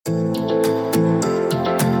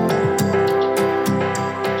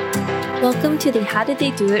to the How Did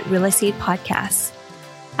They Do It Real Estate podcast.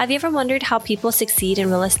 Have you ever wondered how people succeed in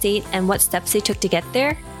real estate and what steps they took to get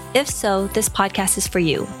there? If so, this podcast is for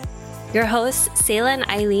you. Your hosts, Sayla and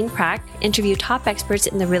Eileen Prack, interview top experts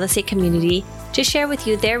in the real estate community to share with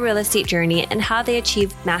you their real estate journey and how they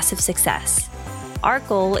achieved massive success. Our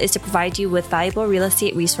goal is to provide you with valuable real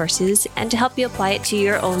estate resources and to help you apply it to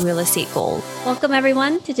your own real estate goal. Welcome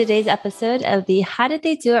everyone to today's episode of the How Did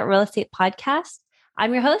They Do It Real Estate podcast.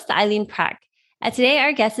 I'm your host, Eileen Prack, and today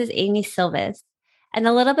our guest is Amy Sylvis. And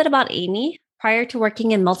a little bit about Amy. Prior to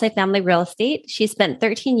working in multifamily real estate, she spent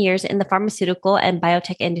 13 years in the pharmaceutical and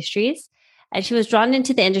biotech industries, and she was drawn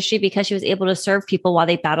into the industry because she was able to serve people while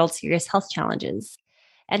they battled serious health challenges.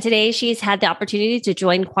 And today she's had the opportunity to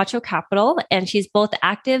join Quattro Capital, and she's both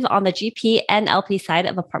active on the GP and LP side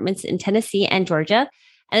of apartments in Tennessee and Georgia,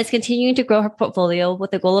 and is continuing to grow her portfolio with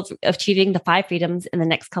the goal of achieving the 5 freedoms in the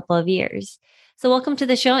next couple of years. So welcome to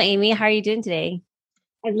the show, Amy. How are you doing today?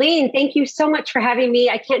 Eileen, thank you so much for having me.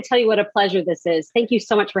 I can't tell you what a pleasure this is. Thank you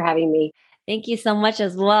so much for having me. Thank you so much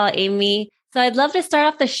as well, Amy. So I'd love to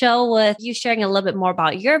start off the show with you sharing a little bit more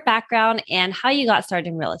about your background and how you got started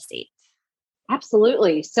in real estate.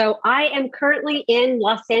 Absolutely. So I am currently in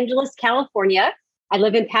Los Angeles, California. I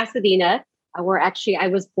live in Pasadena, where actually I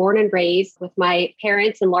was born and raised with my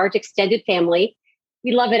parents and large extended family.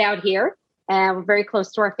 We love it out here. We're very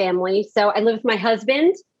close to our family. So I live with my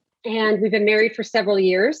husband and we've been married for several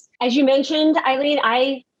years. As you mentioned, Eileen,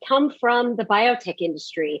 I come from the biotech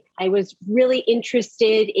industry. I was really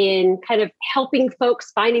interested in kind of helping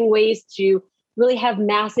folks finding ways to really have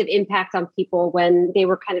massive impact on people when they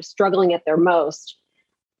were kind of struggling at their most.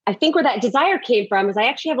 I think where that desire came from is I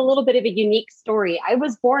actually have a little bit of a unique story. I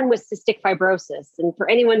was born with cystic fibrosis. And for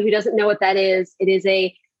anyone who doesn't know what that is, it is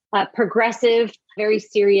a progressive, very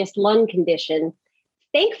serious lung condition.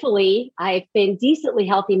 Thankfully, I've been decently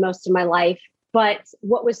healthy most of my life. But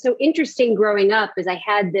what was so interesting growing up is I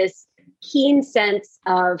had this keen sense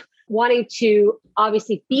of wanting to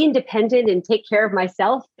obviously be independent and take care of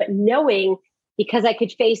myself, but knowing because I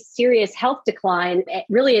could face serious health decline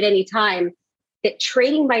really at any time, that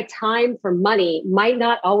trading my time for money might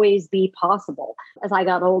not always be possible as I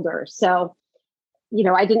got older. So,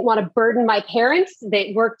 I didn't want to burden my parents.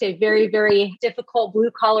 They worked at very, very difficult blue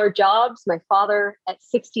collar jobs. My father at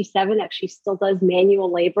 67 actually still does manual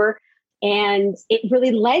labor. And it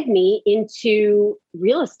really led me into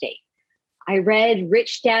real estate. I read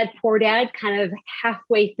Rich Dad, Poor Dad kind of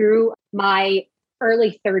halfway through my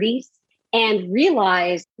early 30s. And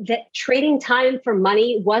realized that trading time for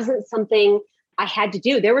money wasn't something I had to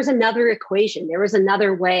do. There was another equation. There was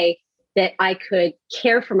another way that I could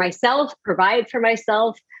care for myself, provide for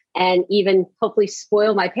myself, and even hopefully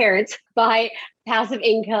spoil my parents by passive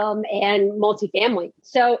income and multifamily.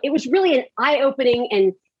 So it was really an eye-opening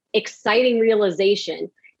and exciting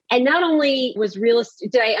realization. And not only was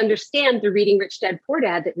did I understand through reading Rich Dad, Poor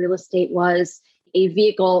Dad that real estate was a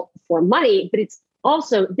vehicle for money, but it's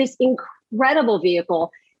also this incredible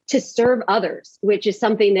vehicle to serve others, which is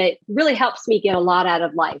something that really helps me get a lot out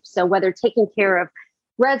of life. So whether taking care of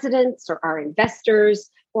residents or our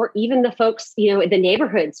investors, or even the folks, in the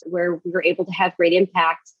neighborhoods where we were able to have great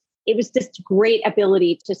impact, it was just great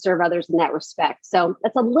ability to serve others in that respect. So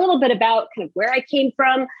that's a little bit about kind of where I came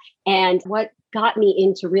from and what got me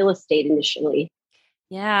into real estate initially.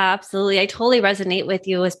 Yeah, absolutely. I totally resonate with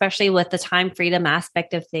you, especially with the time freedom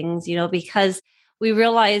aspect of things, because we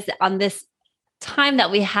realize on this time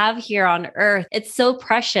that we have here on earth, it's so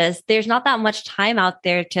precious. There's not that much time out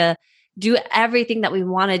there to do everything that we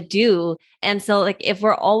want to do. And so if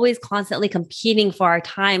we're always constantly competing for our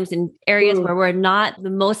times in areas where we're not the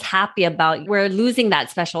most happy about, we're losing that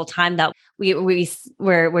special time that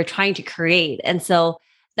we're trying to create. And so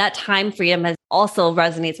that time freedom also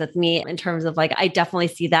resonates with me in terms of I definitely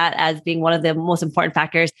see that as being one of the most important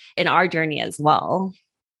factors in our journey as well.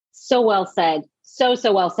 So well said. So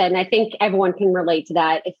well said. And I think everyone can relate to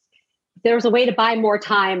that. If there was a way to buy more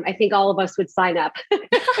time, I think all of us would sign up.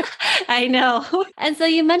 I know. And so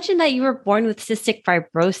you mentioned that you were born with cystic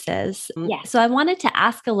fibrosis. Yes. So I wanted to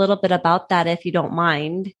ask a little bit about that, if you don't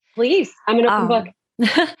mind. Please. I'm an open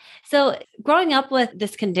book. So growing up with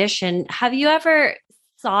this condition, have you ever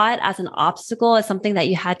saw it as an obstacle, as something that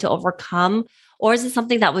you had to overcome? Or is it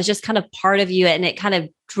something that was just kind of part of you and it kind of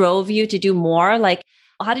drove you to do more?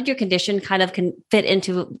 How did your condition kind of fit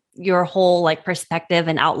into your whole perspective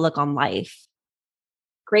and outlook on life?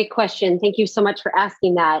 Great question. Thank you so much for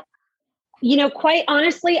asking that. Quite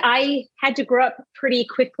honestly, I had to grow up pretty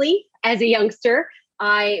quickly as a youngster.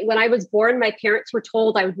 When I was born, my parents were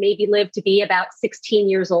told I would maybe live to be about 16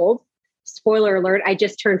 years old. spoiler alert, I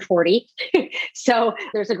just turned 40. So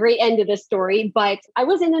there's a great end to this story, but I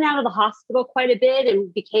was in and out of the hospital quite a bit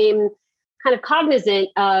and became kind of cognizant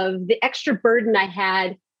of the extra burden I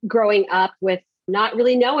had growing up with not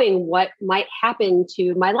really knowing what might happen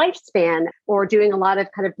to my lifespan or doing a lot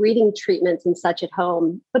of kind of breathing treatments and such at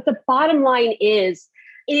home. But the bottom line is,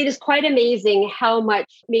 it is quite amazing how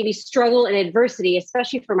much maybe struggle and adversity,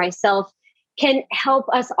 especially for myself, can help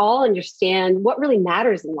us all understand what really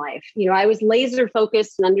matters in life. I was laser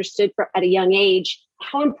focused and understood at a young age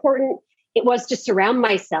how important it was to surround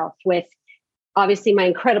myself with obviously my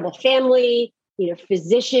incredible family,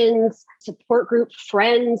 physicians, support group,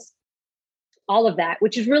 friends, all of that,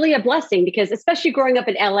 which is really a blessing because especially growing up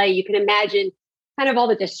in LA, you can imagine kind of all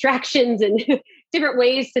the distractions and different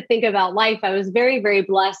ways to think about life. I was very, very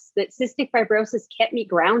blessed that cystic fibrosis kept me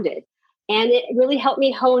grounded. And it really helped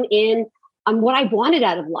me hone in on what I wanted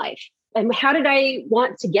out of life and how did I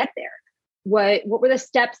want to get there? What were the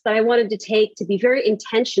steps that I wanted to take to be very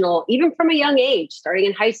intentional, even from a young age, starting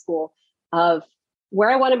in high school, of where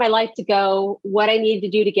I wanted my life to go, what I needed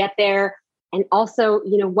to do to get there, and also,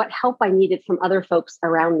 what help I needed from other folks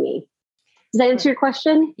around me. Does that answer your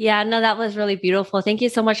question? Yeah, no, that was really beautiful. Thank you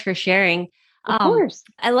so much for sharing. Of course.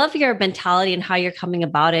 I love your mentality and how you're coming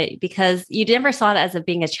about it because you never saw it as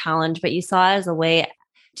being a challenge, but you saw it as a way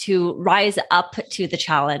to rise up to the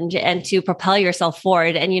challenge and to propel yourself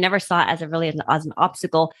forward. And you never saw it as as an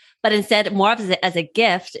obstacle, but instead more of it as a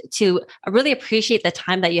gift to really appreciate the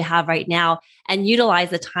time that you have right now and utilize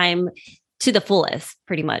the time to the fullest,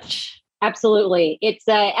 pretty much. Absolutely. It's,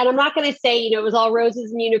 and I'm not going to say, it was all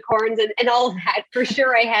roses and unicorns and all of that. For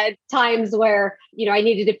sure, I had times where, I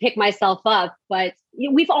needed to pick myself up, but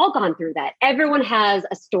we've all gone through that. Everyone has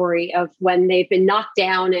a story of when they've been knocked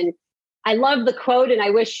down. And I love the quote, and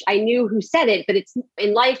I wish I knew who said it, but it's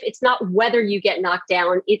in life, it's not whether you get knocked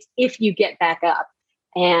down, it's if you get back up.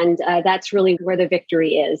 And that's really where the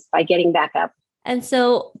victory is, by getting back up. And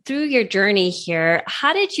so through your journey here,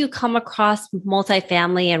 how did you come across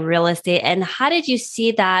multifamily and real estate? And how did you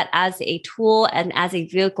see that as a tool and as a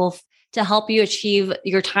vehicle to help you achieve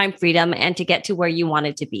your time freedom and to get to where you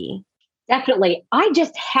wanted to be? Definitely. I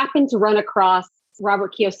just happened to run across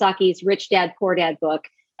Robert Kiyosaki's Rich Dad, Poor Dad book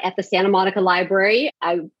at the Santa Monica Library.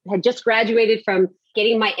 I had just graduated from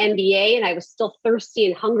getting my MBA and I was still thirsty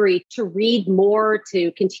and hungry to read more,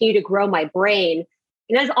 to continue to grow my brain.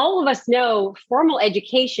 And as all of us know, formal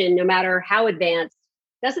education, no matter how advanced,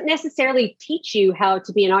 doesn't necessarily teach you how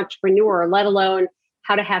to be an entrepreneur, let alone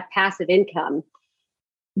how to have passive income.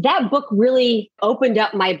 That book really opened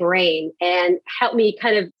up my brain and helped me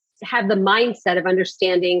kind of have the mindset of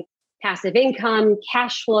understanding passive income,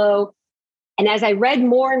 cash flow. And as I read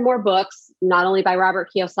more and more books, not only by Robert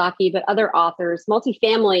Kiyosaki, but other authors,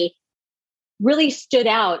 multifamily really stood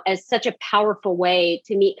out as such a powerful way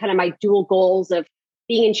to meet kind of my dual goals of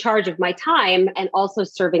being in charge of my time and also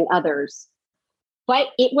serving others. But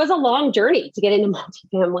it was a long journey to get into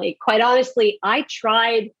multifamily. Quite honestly, I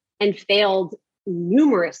tried and failed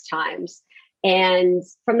numerous times. And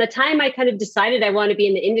from the time I kind of decided I want to be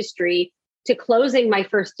in the industry to closing my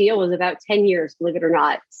first deal was about 10 years, believe it or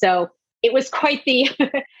not. So it was quite the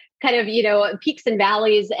kind of, peaks and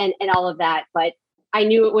valleys and all of that. But I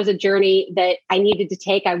knew it was a journey that I needed to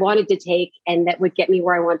take, I wanted to take, and that would get me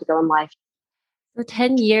where I wanted to go in life. So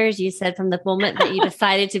 10 years, you said, from the moment that you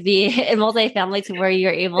decided to be in multifamily to where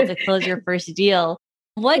you're able to close your first deal.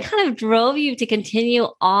 What kind of drove you to continue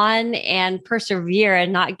on and persevere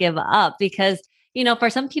and not give up? Because, for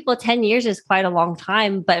some people, 10 years is quite a long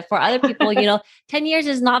time. But for other people, 10 years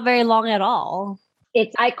is not very long at all.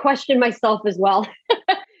 I question myself as well.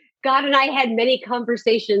 God and I had many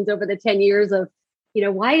conversations over the 10 years of,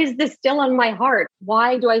 why is this still on my heart?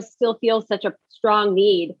 Why do I still feel such a strong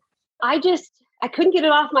need? I couldn't get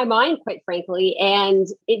it off my mind, quite frankly. And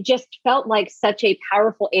it just felt like such a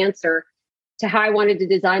powerful answer to how I wanted to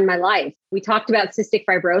design my life. We talked about cystic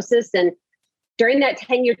fibrosis, and during that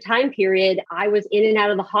 10-year time period, I was in and out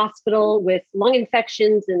of the hospital with lung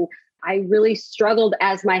infections, and I really struggled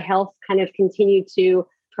as my health kind of continued to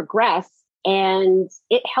progress. And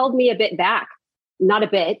it held me a bit back. Not a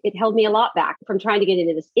bit, it held me a lot back from trying to get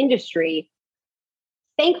into this industry.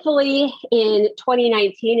 Thankfully, in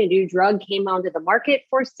 2019, a new drug came onto the market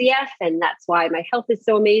for CF, and that's why my health is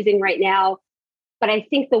so amazing right now. But I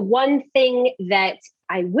think the one thing that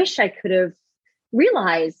I wish I could have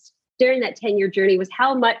realized during that 10-year journey was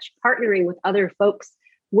how much partnering with other folks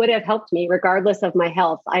would have helped me regardless of my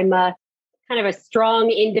health. I'm a kind of a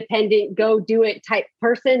strong, independent, go do it type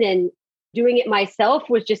person, and doing it myself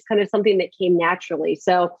was just kind of something that came naturally.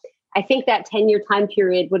 So I think that 10-year time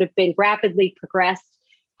period would have been rapidly progressed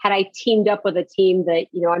had I teamed up with a team that,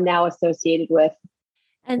 I'm now associated with.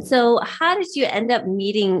 And so how did you end up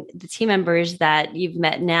meeting the team members that you've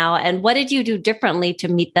met now? And what did you do differently to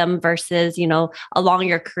meet them versus, along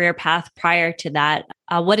your career path prior to that?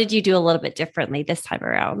 What did you do a little bit differently this time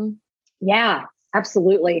around? Yeah,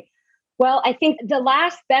 absolutely. Well, I think the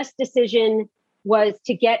last best decision was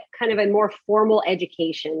to get kind of a more formal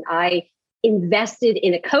education. I invested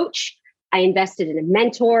in a coach. I invested in a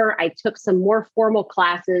mentor. I took some more formal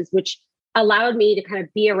classes, which allowed me to kind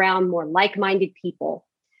of be around more like-minded people.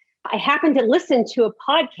 I happened to listen to a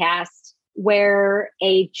podcast where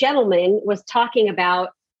a gentleman was talking about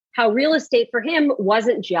how real estate for him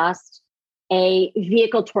wasn't just a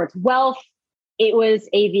vehicle towards wealth. It was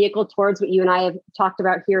a vehicle towards what you and I have talked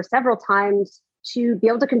about here several times, to be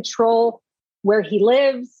able to control where he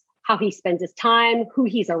lives, how he spends his time, who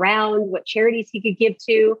he's around, what charities he could give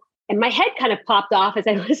to. And my head kind of popped off as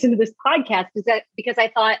I listened to this podcast because I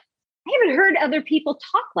thought, I haven't heard other people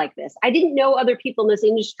talk like this. I didn't know other people in this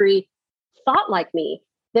industry thought like me,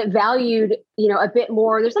 that valued, a bit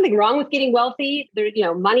more. There's nothing wrong with getting wealthy.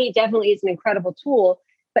 Money definitely is an incredible tool,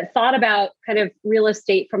 but thought about kind of real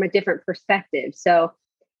estate from a different perspective. So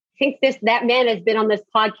I think that man has been on this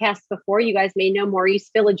podcast before. You guys may know Maurice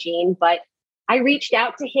Philogene, but I reached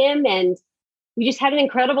out to him and we just had an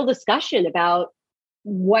incredible discussion about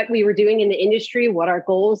what we were doing in the industry, what our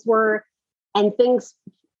goals were, and things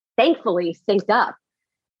thankfully synced up.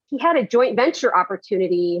 He had a joint venture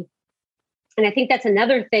opportunity. And I think that's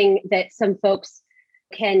another thing that some folks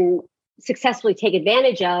can successfully take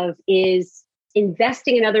advantage of, is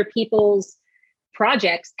investing in other people's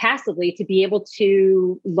projects passively to be able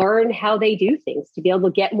to learn how they do things, to be able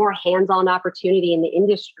to get more hands-on opportunity in the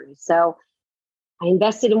industry. So I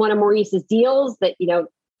invested in one of Maurice's deals that,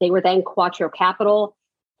 they were then Quattro Capital.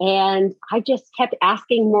 And I just kept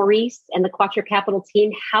asking Maurice and the Quattro Capital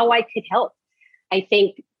team how I could help. I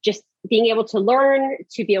think just being able to learn,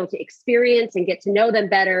 to be able to experience and get to know them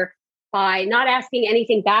better by not asking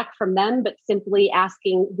anything back from them, but simply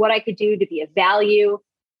asking what I could do to be of value,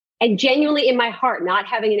 and genuinely in my heart, not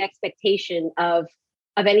having an expectation of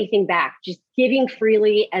anything back, just giving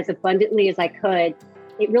freely as abundantly as I could.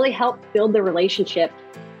 It really helped build the relationship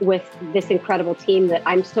with this incredible team that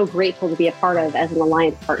I'm so grateful to be a part of as an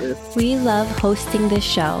alliance partner. We love hosting this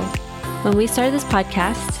show. When we started this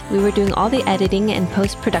podcast, we were doing all the editing and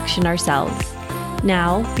post-production ourselves.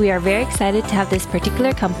 Now, we are very excited to have this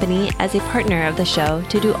particular company as a partner of the show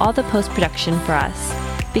to do all the post-production for us,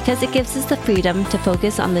 because it gives us the freedom to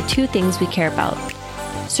focus on the two things we care about: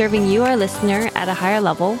 serving you, our listener, at a higher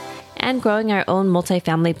level, and growing our own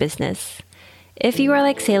multifamily business. If you are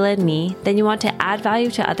like Sayla and me, then you want to add value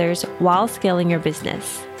to others while scaling your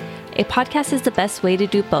business. A podcast is the best way to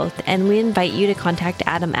do both, and we invite you to contact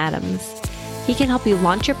Adam Adams. He can help you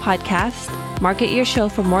launch your podcast, market your show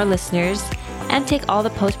for more listeners, and take all the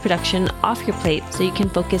post-production off your plate so you can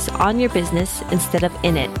focus on your business instead of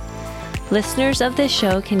in it. Listeners of this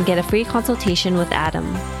show can get a free consultation with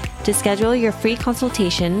Adam. To schedule your free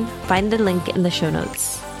consultation, find the link in the show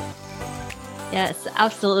notes. Yes,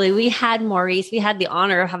 absolutely. We had the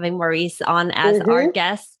honor of having Maurice on as our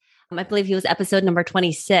guest. I believe he was episode number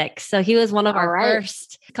 26. So he was one of our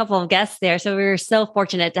first couple of guests there. So we were so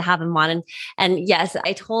fortunate to have him on. And yes,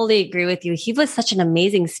 I totally agree with you. He was such an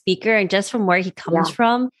amazing speaker. And just from where he comes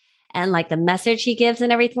from and like the message he gives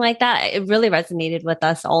and everything like that, it really resonated with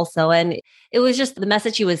us also. And it was just the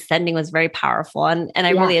message he was sending was very powerful. And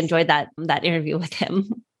I really enjoyed that interview with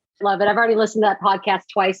him. Love it. I've already listened to that podcast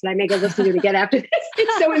twice, and I may go listen to it again after this.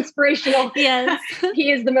 It's so inspirational. Yes.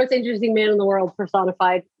 He is the most interesting man in the world,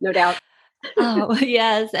 personified, no doubt. Oh,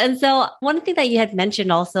 yes. And so one thing that you had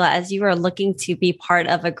mentioned also as you were looking to be part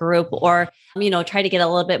of a group or, try to get a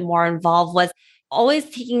little bit more involved was always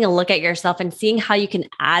taking a look at yourself and seeing how you can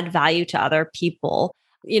add value to other people.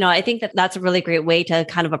 I think that that's a really great way to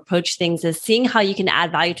kind of approach things, is seeing how you can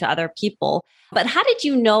add value to other people. But how did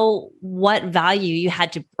you know what value you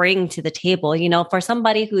had to bring to the table? For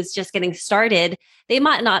somebody who's just getting started, they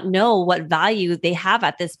might not know what value they have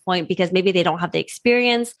at this point because maybe they don't have the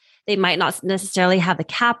experience. They might not necessarily have the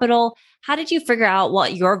capital. How did you figure out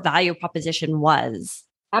what your value proposition was?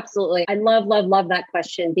 Absolutely. I love that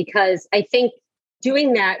question, because I think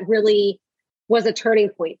doing that really was a turning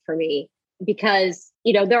point for me. Because,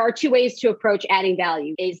 there are two ways to approach adding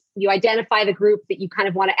value. Is you identify the group that you kind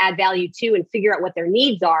of want to add value to and figure out what their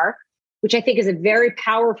needs are, which I think is a very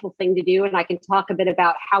powerful thing to do. And I can talk a bit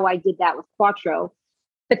about how I did that with Quattro.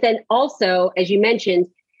 But then also, as you mentioned,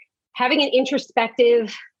 having an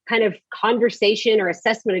introspective kind of conversation or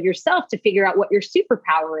assessment of yourself to figure out what your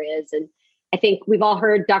superpower is. And I think we've all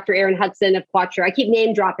heard Dr. Aaron Hudson of Quattro. I keep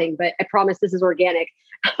name dropping, but I promise this is organic.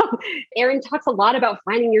 Aaron talks a lot about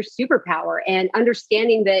finding your superpower and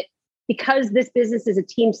understanding that because this business is a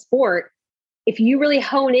team sport, if you really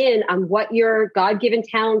hone in on what your God-given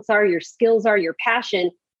talents are, your skills are, your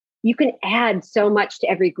passion, you can add so much to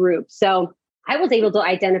every group. So I was able to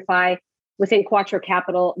identify within Quattro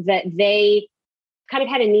Capital that they kind of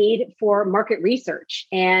had a need for market research.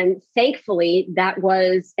 And thankfully, that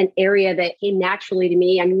was an area that came naturally to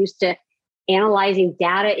me. I'm used to analyzing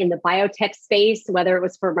data in the biotech space, whether it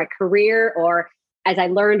was for my career or as I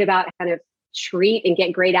learned about how to treat and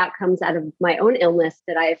get great outcomes out of my own illness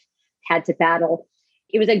that I've had to battle.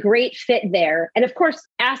 It was a great fit there. And of course,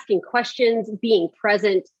 asking questions, being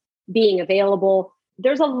present, being available.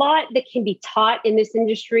 There's a lot that can be taught in this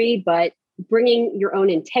industry, but bringing your own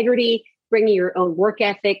integrity, bringing your own work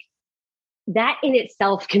ethic, that in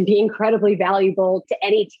itself can be incredibly valuable to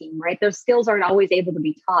any team, right? Those skills aren't always able to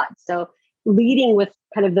be taught. So leading with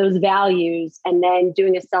kind of those values and then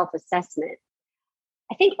doing a self-assessment.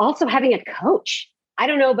 I think also having a coach. I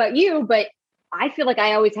don't know about you, but I feel like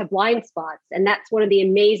I always have blind spots. And that's one of the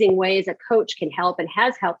amazing ways a coach can help and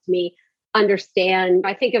has helped me understand.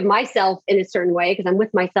 I think of myself in a certain way because I'm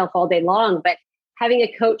with myself all day long, but having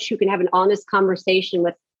a coach who can have an honest conversation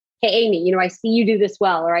with, hey, Amy, I see you do this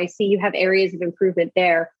well, or I see you have areas of improvement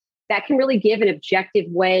there. That can really give an objective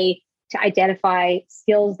way to identify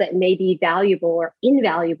skills that may be valuable or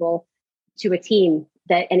invaluable to a team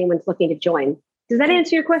that anyone's looking to join. Does that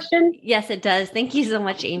answer your question? Yes, it does. Thank you so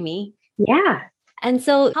much, Amy. Yeah. And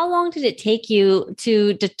so how long did it take you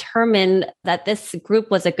to determine that this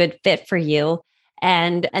group was a good fit for you?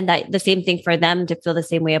 And that the same thing for them to feel the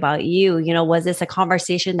same way about you? Was this a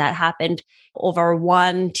conversation that happened over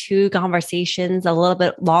 1-2 conversations, a little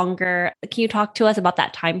bit longer? Can you talk to us about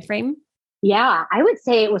that time frame? Yeah, I would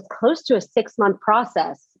say it was close to a 6-month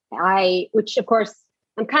process. Which of course,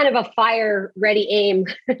 I'm kind of a fire ready aim.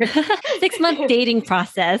 6-month dating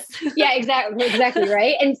process. Yeah, exactly.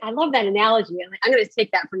 Right. And I love that analogy. I'm going to steal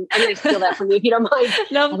that from you if you don't mind.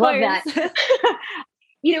 No, of course. I love that.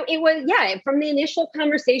 It was, from the initial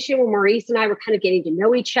conversation when Maurice and I were kind of getting to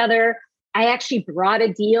know each other, I actually brought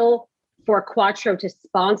a deal for Quattro to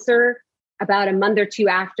sponsor about a month or 2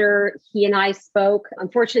 after he and I spoke.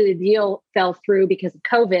 Unfortunately, the deal fell through because of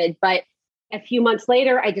COVID, but a few months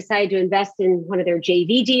later, I decided to invest in one of their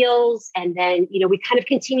JV deals. And then, we kind of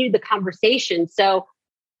continued the conversation. So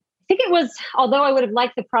I think it was, although I would have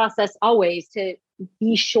liked the process always to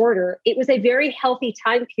be shorter, it was a very healthy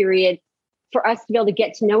time period for us to be able to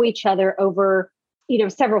get to know each other over,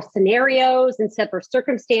 several scenarios and separate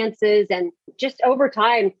circumstances and just over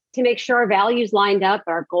time to make sure our values lined up,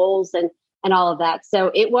 our goals and all of that.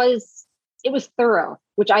 So it was thorough,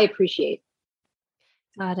 which I appreciate.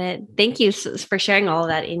 Got it. Thank you for sharing all of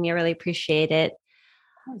that, Amy. I really appreciate it.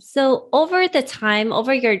 So over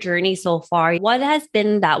your journey so far, what has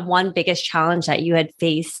been that one biggest challenge that you had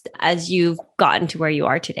faced as you've gotten to where you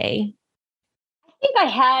are today? I think I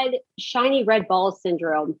had shiny red ball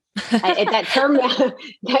syndrome. That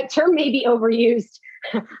term may be overused.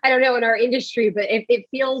 I don't know in our industry, but it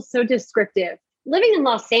feels so descriptive. Living in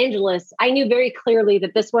Los Angeles, I knew very clearly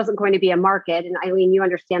that this wasn't going to be a market. And Eileen, you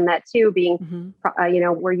understand that too, being,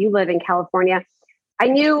 where you live in California. I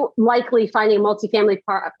knew likely finding a multifamily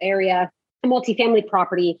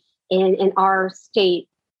property in our state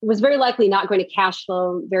was very likely not going to cash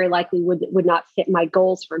flow, very likely would not fit my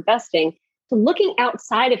goals for investing. So looking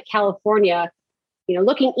outside of California,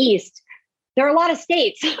 looking east, there are a lot of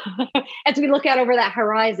states as we look out over that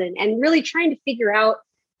horizon and really trying to figure out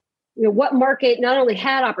what market not only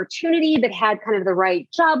had opportunity, but had kind of the right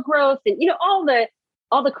job growth and, all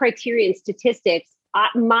the criteria and statistics.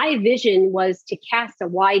 My vision was to cast a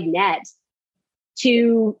wide net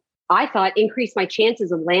to, I thought, increase my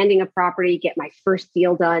chances of landing a property, get my first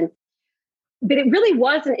deal done. But it really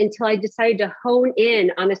wasn't until I decided to hone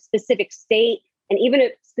in on a specific state and even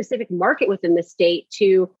a specific market within the state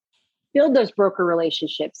to build those broker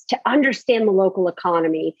relationships, to understand the local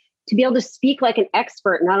economy, to be able to speak like an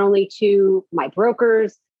expert, not only to my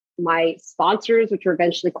brokers, my sponsors, which were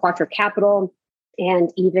eventually Quattro Capital,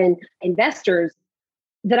 and even investors,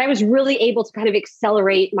 that I was really able to kind of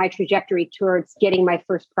accelerate my trajectory towards getting my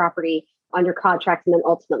first property under contract and then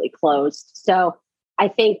ultimately closed. So I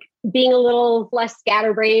think being a little less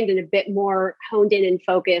scatterbrained and a bit more honed in and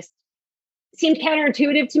focused seemed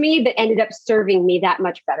counterintuitive to me, but ended up serving me that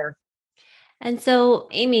much better. And so,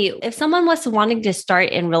 Amy, if someone was wanting to start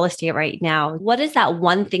in real estate right now, what is that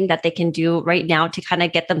one thing that they can do right now to kind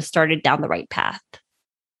of get them started down the right path?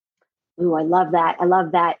 Ooh, I love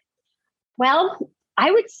that. Well,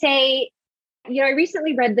 I would say I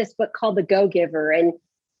recently read this book called The Go-Giver. And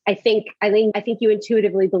I think, Eileen, I think you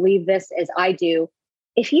intuitively believe this as I do.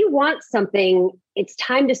 If you want something, it's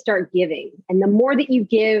time to start giving. And the more that you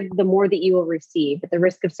give, the more that you will receive, at the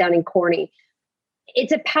risk of sounding corny.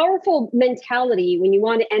 It's a powerful mentality when you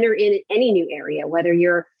want to enter in any new area, whether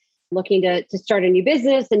you're looking to start a new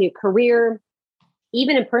business, a new career,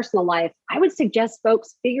 even in personal life. I would suggest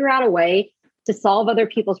folks figure out a way to solve other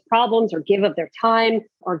people's problems or give of their time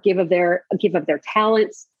or give of their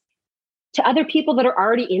talents to other people that are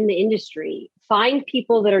already in the industry. Find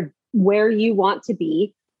people that are where you want to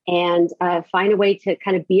be and find a way to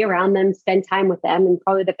kind of be around them, spend time with them. And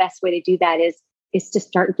probably the best way to do that is to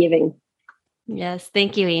start giving. Yes.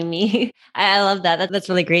 Thank you, Amy. I love that. That's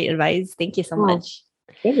really great advice. Thank you so much.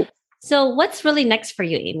 Thanks. So what's really next for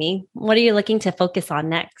you, Amy? What are you looking to focus on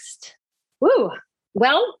next? Ooh,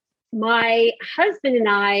 well, my husband and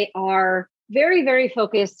I are very, very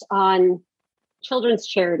focused on children's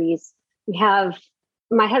charities.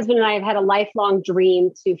 My husband and I have had a lifelong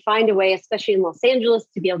dream to find a way, especially in Los Angeles,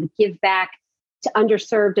 to be able to give back to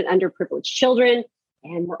underserved and underprivileged children.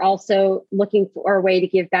 And we're also looking for a way to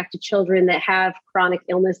give back to children that have chronic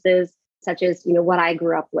illnesses, such as, what I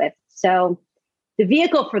grew up with. So the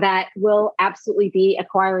vehicle for that will absolutely be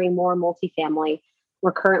acquiring more multifamily.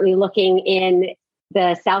 We're currently looking in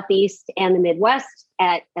the Southeast and the Midwest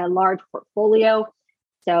at a large portfolio.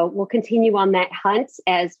 So we'll continue on that hunt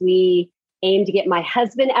as we aim to get my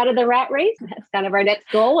husband out of the rat race. That's kind of our next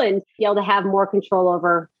goal, and be able to have more control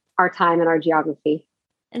over our time and our geography.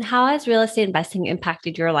 And how has real estate investing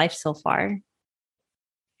impacted your life so far?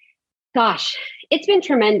 Gosh, it's been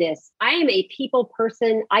tremendous. I am a people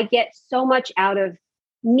person. I get so much out of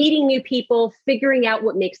meeting new people, figuring out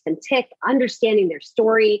what makes them tick, understanding their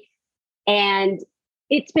story. And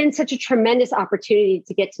it's been such a tremendous opportunity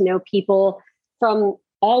to get to know people from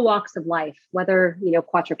all walks of life, whether,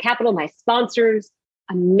 Quattro Capital, my sponsors,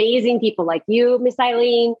 amazing people like you, Miss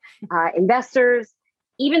Eileen, investors,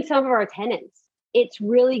 even some of our tenants. It's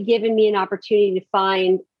really given me an opportunity to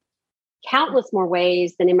find countless more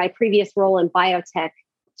ways than in my previous role in biotech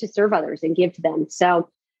to serve others and give to them. So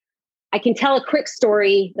I can tell a quick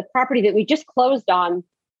story. The property that we just closed on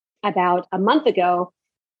about a month ago,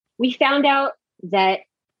 we found out that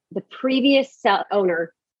the previous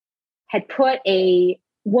owner had put a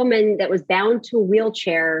woman that was bound to a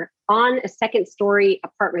wheelchair on a second-story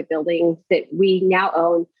apartment building that we now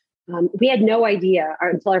own. We had no idea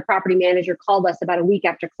until our property manager called us about a week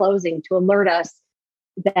after closing to alert us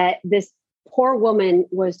that this poor woman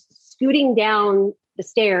was scooting down the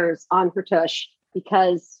stairs on her tush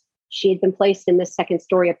because she had been placed in this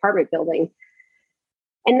second-story apartment building.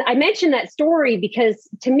 And I mentioned that story because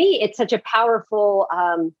to me, it's such a powerful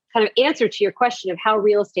kind of answer to your question of how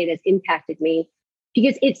real estate has impacted me,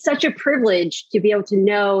 because it's such a privilege to be able to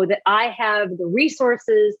know that I have the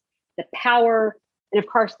resources, the power, and of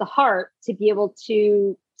course, the heart to be able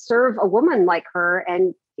to serve a woman like her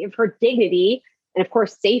and give her dignity and of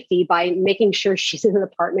course, safety by making sure she's in an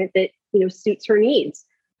apartment that, suits her needs.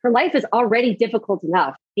 Her life is already difficult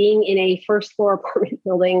enough. Being in a first floor apartment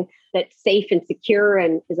building that's safe and secure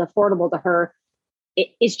and is affordable to her,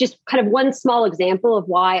 it's just kind of one small example of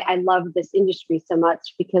why I love this industry so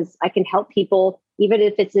much, because I can help people, even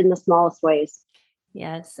if it's in the smallest ways.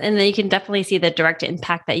 Yes. And then you can definitely see the direct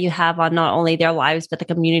impact that you have on not only their lives, but the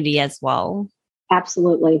community as well.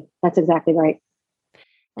 Absolutely. That's exactly right.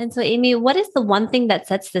 And so, Amy, what is the one thing that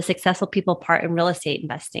sets the successful people apart in real estate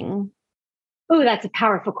investing? Oh, that's a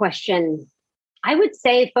powerful question. I would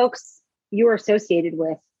say folks you're associated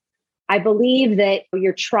with. I believe that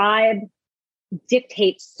your tribe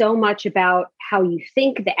dictates so much about how you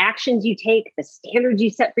think, the actions you take, the standards you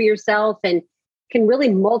set for yourself, and can really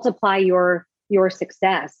multiply your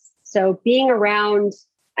success. So being around,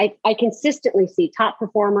 I consistently see top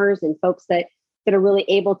performers and folks that are really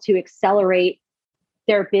able to accelerate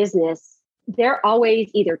their business. They're always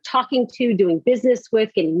either talking to, doing business with,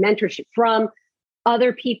 getting mentorship from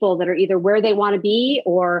other people that are either where they want to be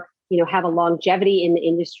or, have a longevity in the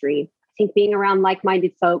industry. I think being around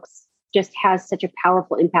like-minded folks just has such a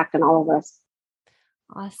powerful impact on all of us.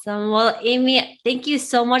 Awesome. Well, Amy, thank you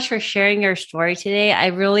so much for sharing your story today. I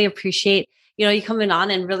really appreciate, you coming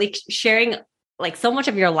on and really sharing like so much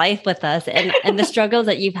of your life with us and the struggles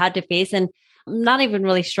that you've had to face, and not even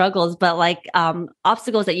really struggles, but like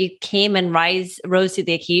obstacles that you came and rose to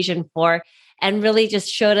the occasion for. and really just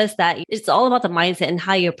showed us that it's all about the mindset and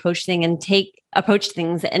how you approach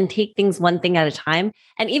things and take things one thing at a time.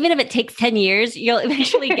 And even if it takes 10 years, you'll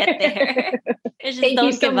eventually get there. Thank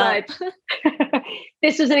you so much.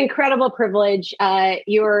 This was an incredible privilege.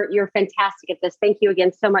 You're fantastic at this. Thank you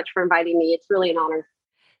again so much for inviting me. It's really an honor.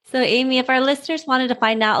 So Amy, if our listeners wanted to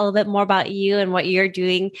find out a little bit more about you and what you're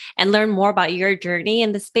doing and learn more about your journey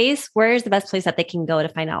in the space, where is the best place that they can go to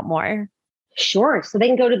find out more? Sure. So they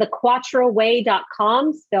can go to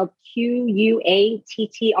thequattroway.com, spelled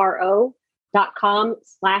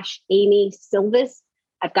QUATRO.com/Amy Sylvis.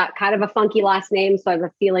 I've got kind of a funky last name, so I have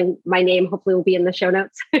a feeling my name hopefully will be in the show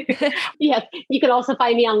notes. Yes. You can also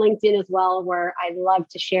find me on LinkedIn as well, where I love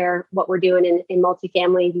to share what we're doing in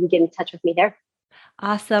multifamily. You can get in touch with me there.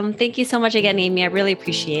 Awesome. Thank you so much again, Amy. I really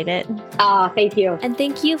appreciate it. Thank you. And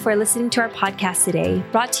thank you for listening to our podcast today,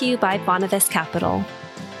 brought to you by Bonavest Capital.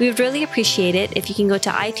 We would really appreciate it if you can go to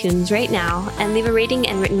iTunes right now and leave a rating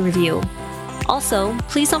and written review. Also,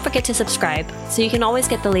 please don't forget to subscribe so you can always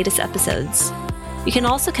get the latest episodes. You can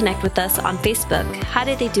also connect with us on Facebook, How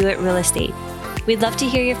Did They Do It Real Estate. We'd love to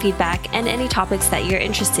hear your feedback and any topics that you're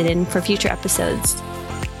interested in for future episodes.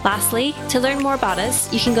 Lastly, to learn more about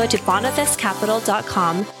us, you can go to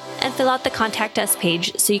bonavestcapital.com and fill out the Contact Us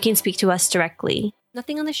page so you can speak to us directly.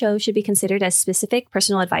 Nothing on the show should be considered as specific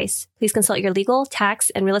personal advice. Please consult your legal, tax,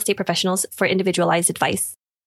 and real estate professionals for individualized advice.